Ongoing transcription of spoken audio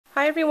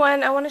Hi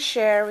everyone, I want to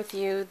share with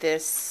you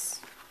this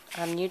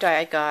new die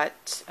I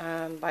got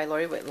by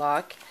Lori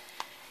Whitlock.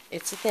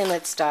 It's a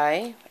Thinlits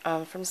die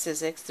from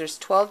Sizzix. There's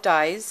 12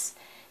 dies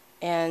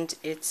and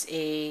it's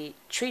a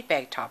treat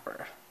bag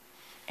topper.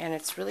 And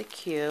it's really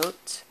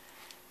cute.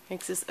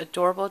 Makes this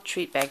adorable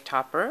treat bag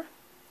topper.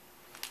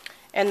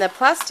 And the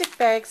plastic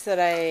bags that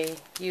I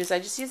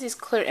just use these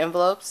clear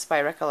envelopes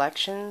by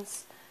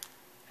Recollections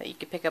that you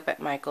can pick up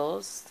at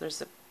Michael's. There's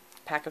a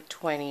pack of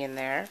 20 in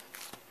there.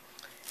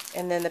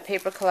 And then the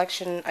paper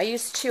collection, I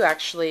use two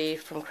actually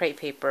from Crate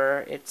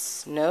Paper.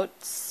 It's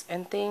notes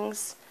and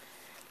things.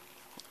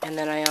 And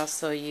then I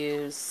also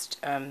used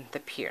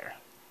the Pier.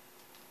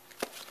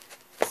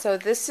 So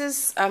this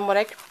is what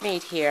I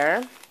made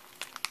here.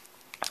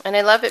 And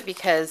I love it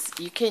because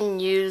you can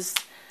use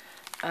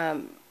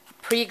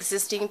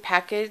pre-existing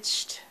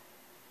packaged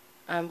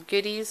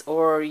goodies,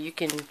 or you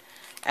can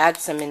add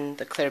some in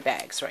the clear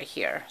bags right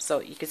here. So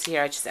you can see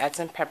here I just add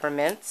some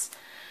peppermints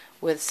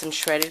with some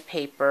shredded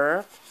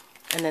paper.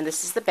 And then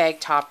this is the bag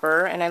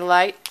topper, and I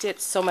liked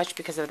it so much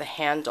because of the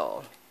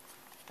handle.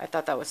 I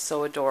thought that was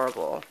so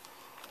adorable.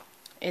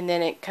 And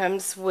then it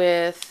comes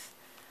with,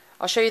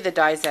 I'll show you the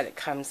dies that it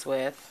comes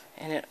with,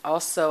 and it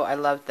also, I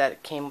love that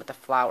it came with the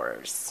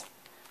flowers.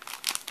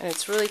 And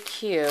it's really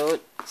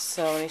cute,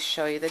 so let me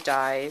show you the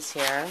dies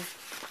here.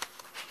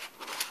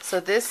 So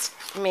this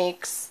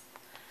makes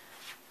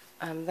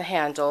the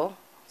handle,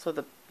 so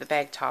the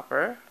bag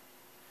topper,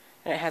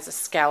 and it has a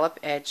scallop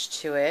edge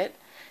to it,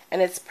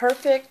 and it's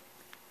perfect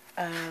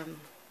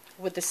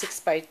with the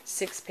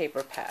 6x6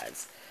 paper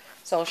pads.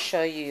 So I'll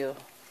show you,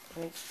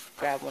 let me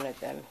grab one of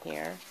them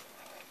here.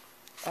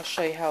 I'll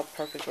show you how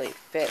perfectly it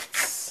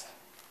fits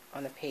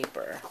on the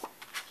paper.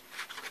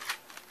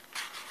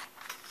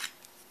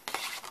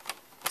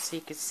 So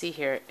you can see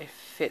here it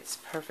fits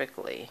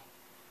perfectly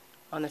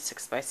on the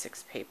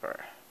 6x6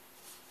 paper.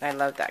 And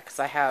I love that because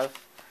I have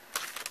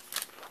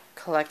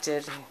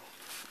collected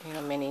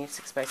many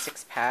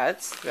 6x6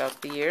 pads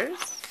throughout the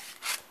years.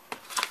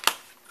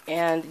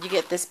 And you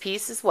get this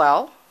piece as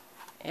well,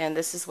 and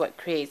this is what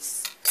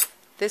creates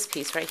this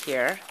piece right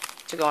here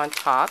to go on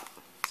top.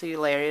 So you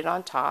layer it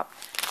on top.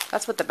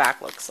 That's what the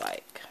back looks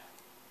like.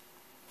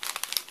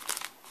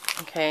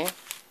 Okay,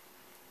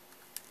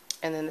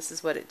 and then this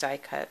is what it die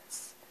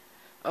cuts.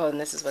 Oh, and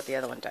this is what the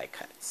other one die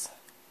cuts.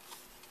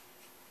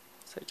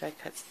 So it die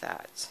cuts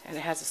that, and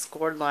it has a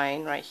scored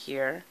line right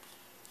here.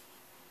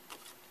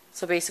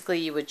 So basically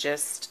you would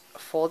just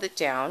fold it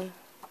down,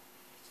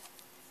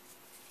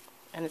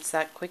 and it's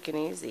that quick and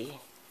easy.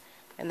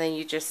 And then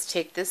you just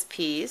take this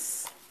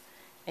piece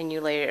and you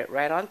layer it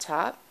right on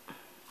top,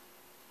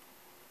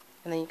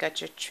 and then you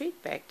got your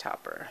treat bag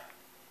topper.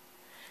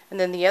 And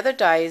then the other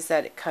dies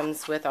that it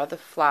comes with are the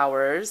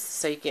flowers.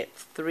 So you get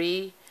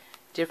 3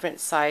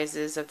 different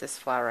sizes of this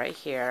flower right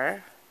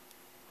here,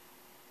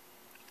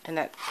 and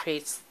that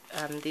creates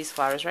these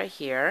flowers right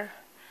here.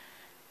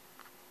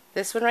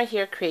 This one right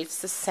here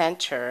creates the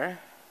center,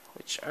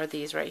 which are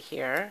these right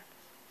here.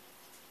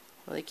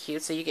 Really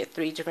cute. So you get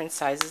 3 different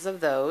sizes of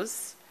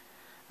those.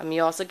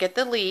 You also get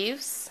the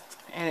leaves,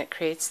 and it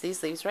creates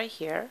these leaves right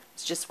here.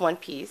 It's just one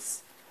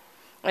piece.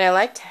 And I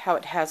liked how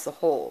it has the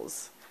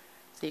holes,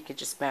 so you could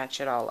just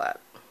match it all up.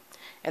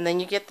 And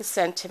then you get the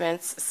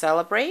sentiments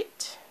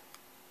celebrate,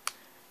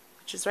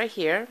 which is right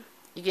here.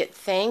 You get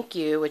thank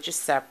you, which is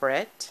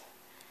separate.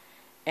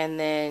 And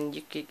then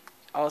you could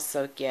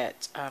also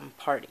get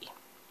party.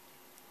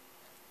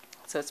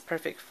 So it's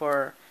perfect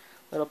for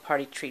little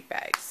party treat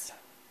bags.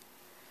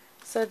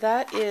 So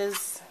that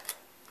is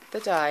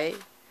the die,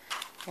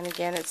 and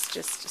again it's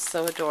just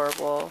so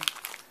adorable,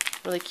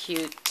 really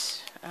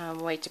cute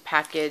way to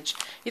package.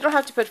 You don't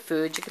have to put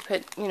food, you could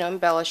put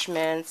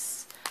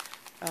embellishments,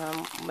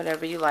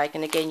 whatever you like,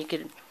 and again you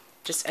could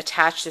just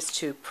attach this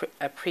to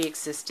a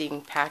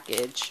pre-existing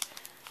package,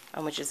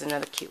 which is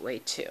another cute way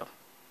too.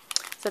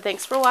 So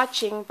thanks for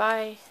watching,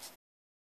 bye.